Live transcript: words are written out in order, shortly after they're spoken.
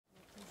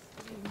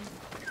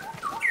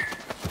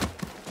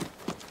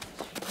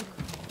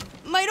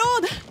My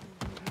lord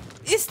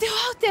is still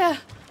out there.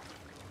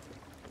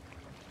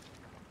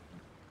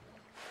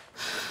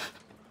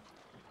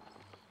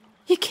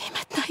 He came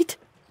at night.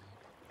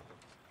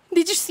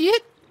 Did you see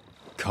it?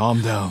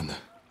 Calm down.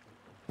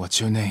 What's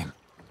your name?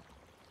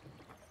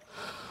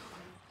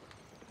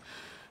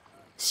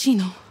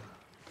 Shino,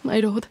 my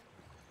lord.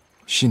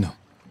 Shino.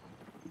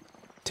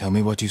 Tell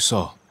me what you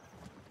saw.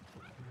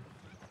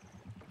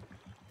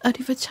 A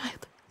river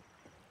child.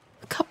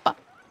 Kappa.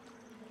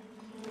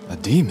 A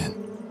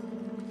demon?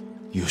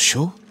 You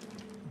sure?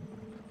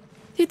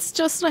 It's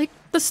just like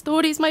the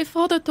stories my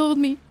father told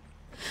me.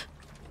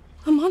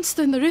 A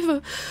monster in the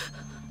river.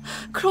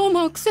 Claw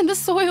marks in the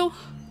soil.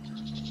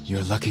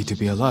 You're lucky to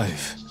be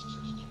alive.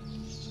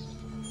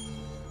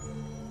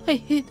 I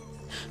hid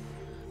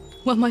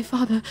while my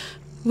father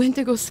went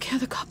to go scare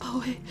the kappa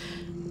away.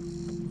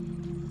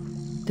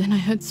 Then I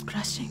heard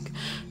splashing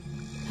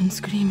and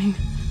screaming.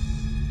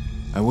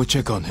 I will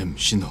check on him,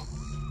 Shino.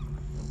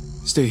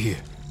 Stay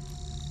here,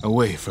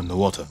 away from the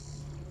water.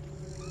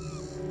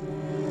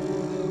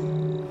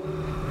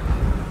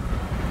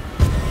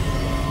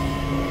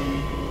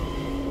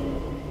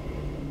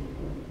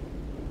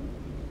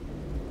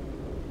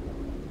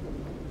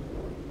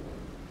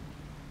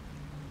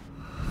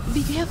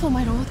 Be careful,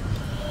 my lord.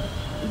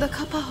 The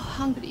kappa are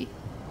hungry.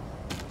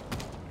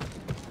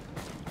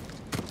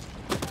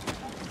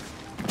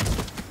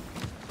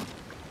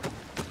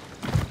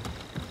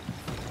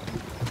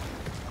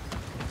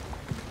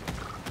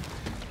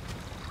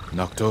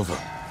 Knocked over.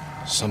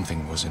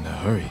 Something was in a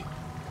hurry.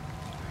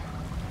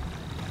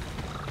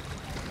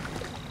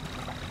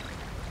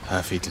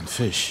 Half-eaten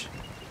fish.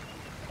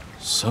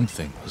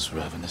 Something was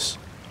ravenous.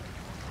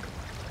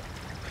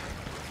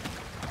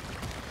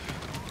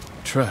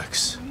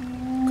 Tracks.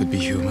 Could be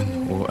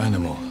human or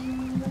animal.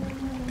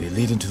 They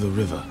lead into the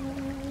river.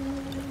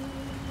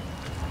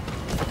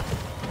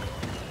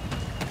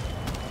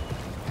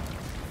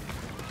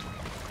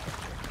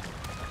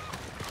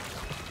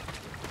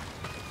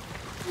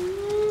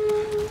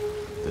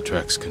 The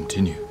tracks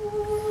continue.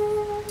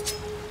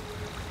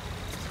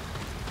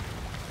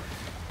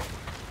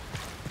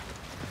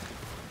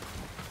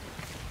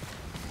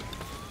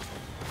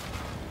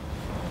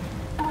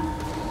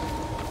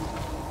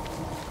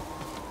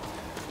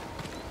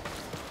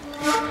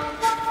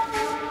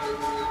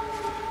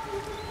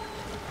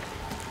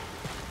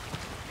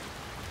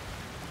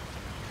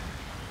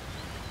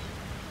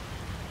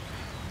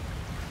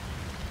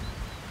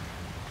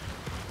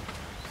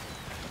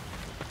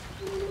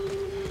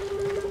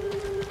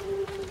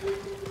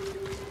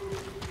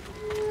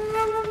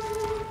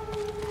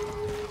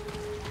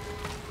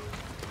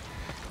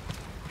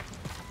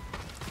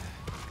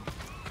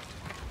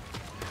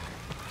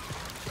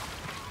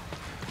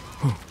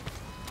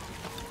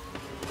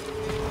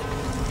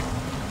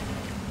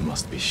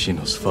 Must be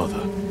Shino's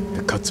father.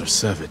 The cuts are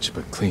savage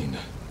but clean.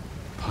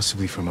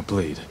 Possibly from a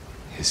blade.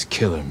 His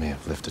killer may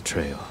have left a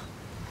trail.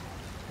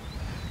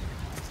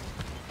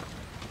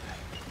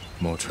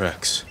 More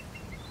tracks.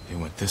 They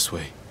went this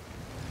way.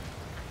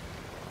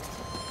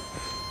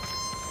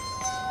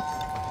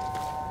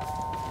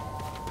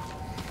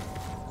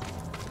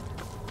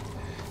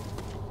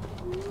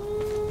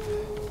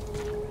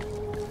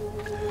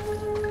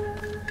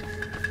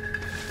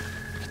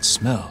 It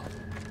smell.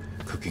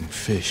 Cooking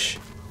fish.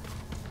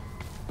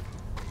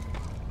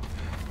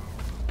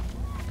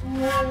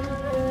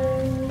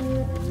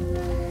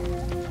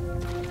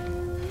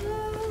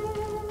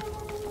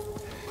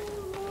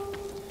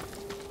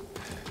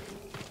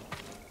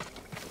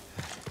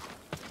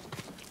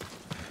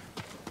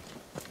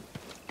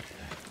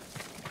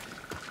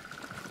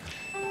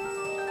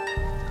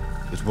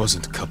 It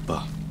wasn't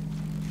Kappa.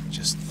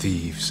 Just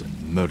thieves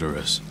and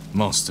murderers.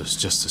 Monsters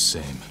just the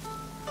same.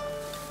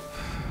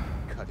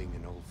 Cutting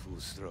an old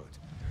fool's throat.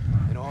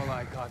 And all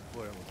I got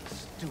for it was a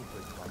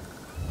stupid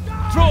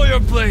fucker. Throw your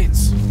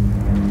blades!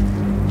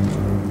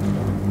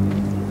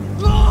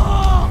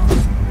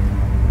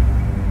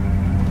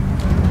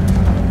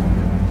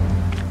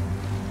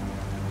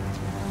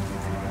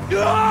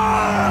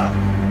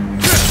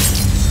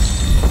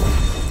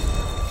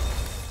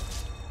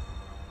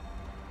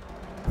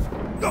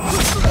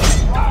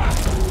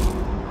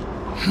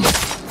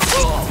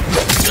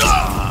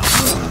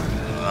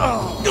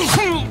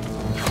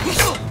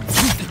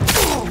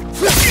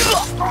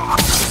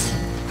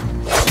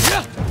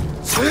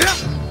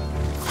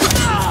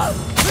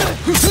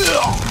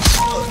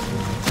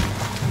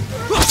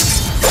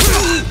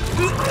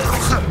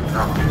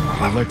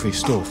 They likely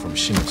stole from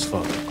Shino's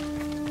father.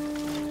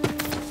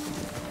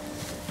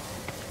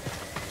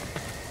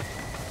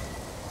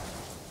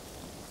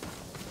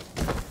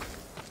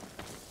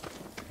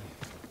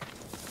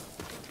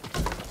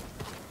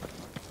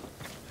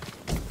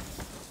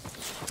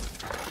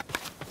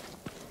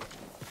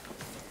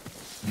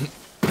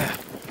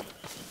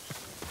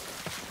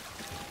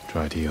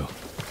 Dried heel. The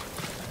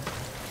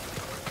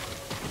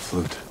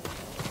flute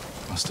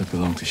must have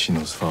belonged to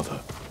Shino's father.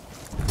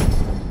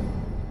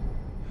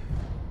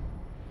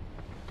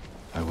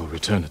 I will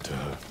return it to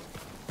her.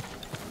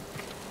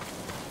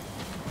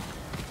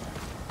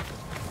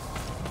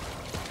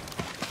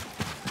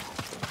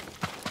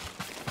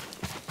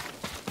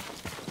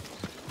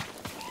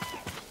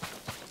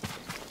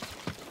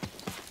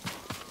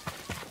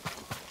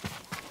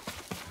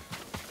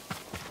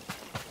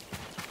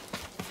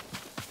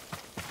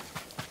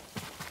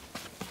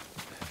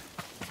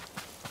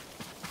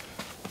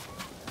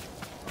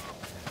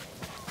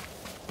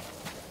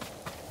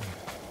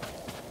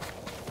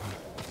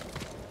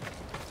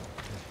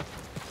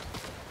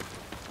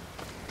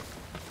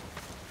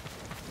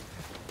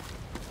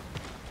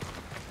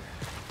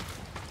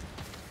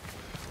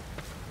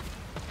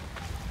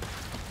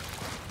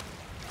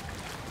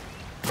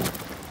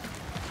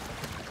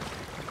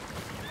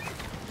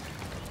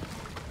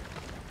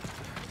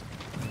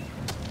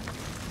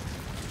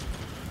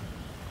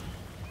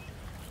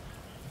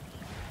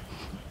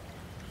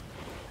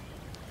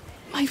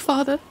 my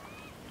father.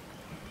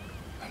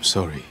 I'm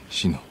sorry,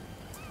 Shino.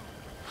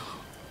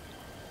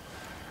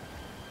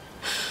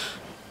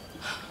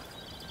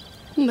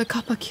 The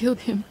Kappa killed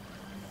him.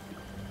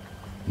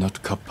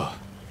 Not Kappa.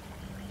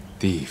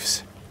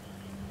 Thieves.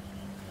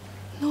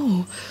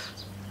 No.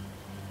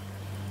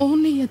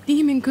 Only a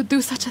demon could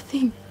do such a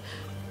thing.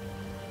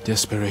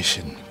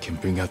 Desperation can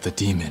bring out the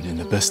demon in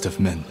the best of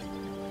men.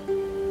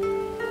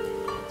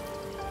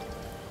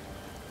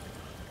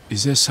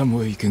 Is there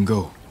somewhere you can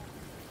go?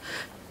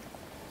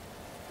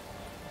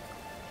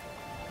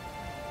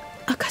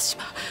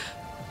 Akashima.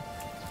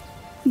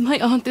 My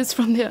aunt is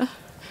from there.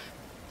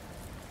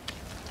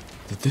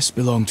 Did this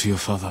belong to your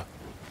father?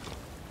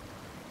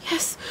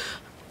 Yes.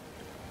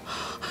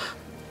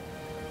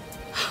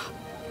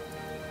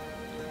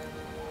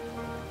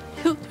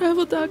 He'll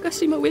travel to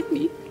Akashima with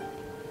me.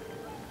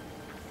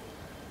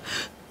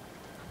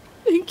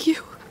 Thank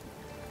you.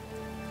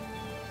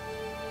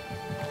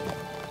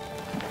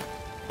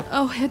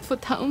 I'll head for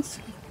town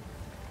soon.